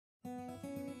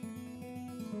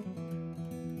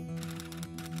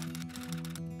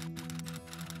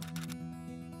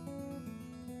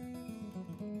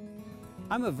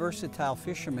I'm a versatile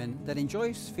fisherman that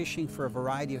enjoys fishing for a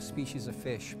variety of species of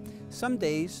fish. Some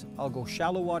days I'll go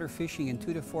shallow water fishing in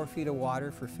 2 to 4 feet of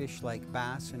water for fish like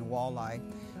bass and walleye.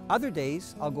 Other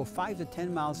days I'll go 5 to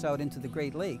 10 miles out into the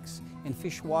Great Lakes and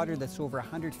fish water that's over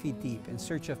 100 feet deep in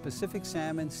search of Pacific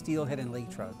salmon, steelhead, and lake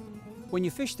trout. When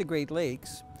you fish the Great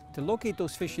Lakes, to locate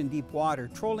those fish in deep water,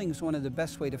 trolling is one of the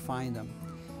best ways to find them.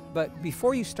 But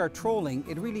before you start trolling,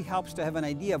 it really helps to have an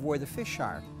idea of where the fish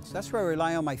are. So that's where I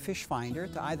rely on my fish finder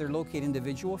to either locate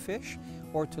individual fish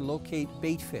or to locate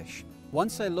bait fish.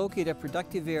 Once I locate a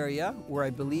productive area where I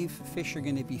believe fish are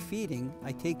going to be feeding,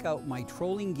 I take out my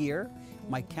trolling gear,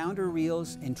 my counter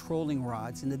reels and trolling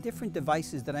rods, and the different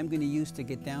devices that I'm going to use to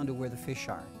get down to where the fish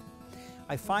are.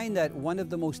 I find that one of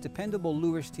the most dependable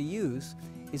lures to use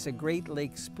is a Great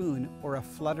Lakes spoon or a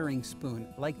fluttering spoon,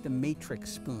 like the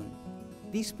matrix spoon.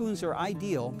 These spoons are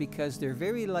ideal because they're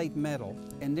very light metal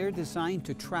and they're designed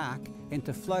to track and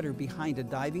to flutter behind a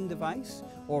diving device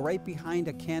or right behind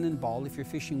a cannonball if you're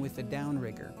fishing with a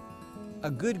downrigger. A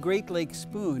good Great Lakes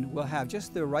spoon will have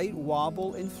just the right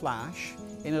wobble and flash,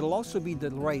 and it'll also be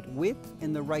the right width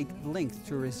and the right length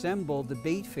to resemble the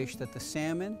bait fish that the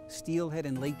salmon, steelhead,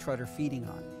 and lake trout are feeding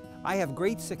on. I have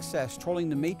great success trolling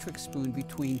the matrix spoon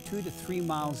between 2 to 3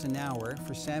 miles an hour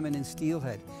for salmon and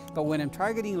steelhead. But when I'm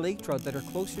targeting lake trout that are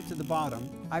closer to the bottom,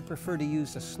 I prefer to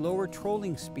use a slower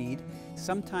trolling speed,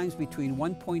 sometimes between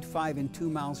 1.5 and 2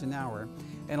 miles an hour.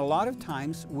 And a lot of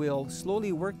times we'll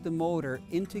slowly work the motor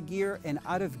into gear and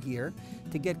out of gear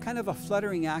to get kind of a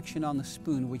fluttering action on the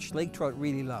spoon, which lake trout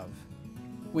really love.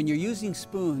 When you're using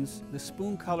spoons, the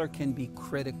spoon color can be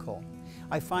critical.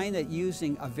 I find that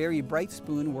using a very bright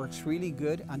spoon works really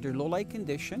good under low light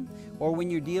condition or when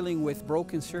you're dealing with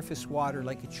broken surface water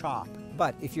like a chop.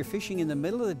 But if you're fishing in the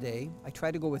middle of the day, I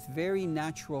try to go with very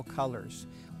natural colors.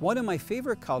 One of my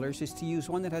favorite colors is to use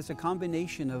one that has a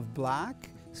combination of black,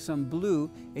 some blue,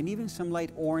 and even some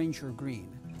light orange or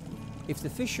green. If the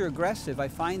fish are aggressive, I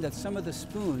find that some of the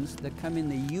spoons that come in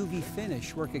the UV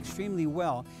finish work extremely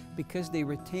well because they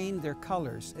retain their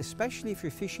colors, especially if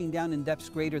you're fishing down in depths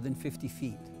greater than 50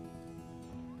 feet.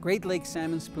 Great Lakes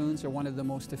salmon spoons are one of the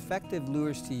most effective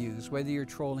lures to use, whether you're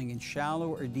trolling in shallow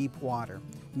or deep water.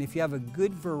 And if you have a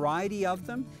good variety of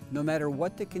them, no matter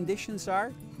what the conditions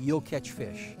are, you'll catch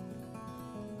fish.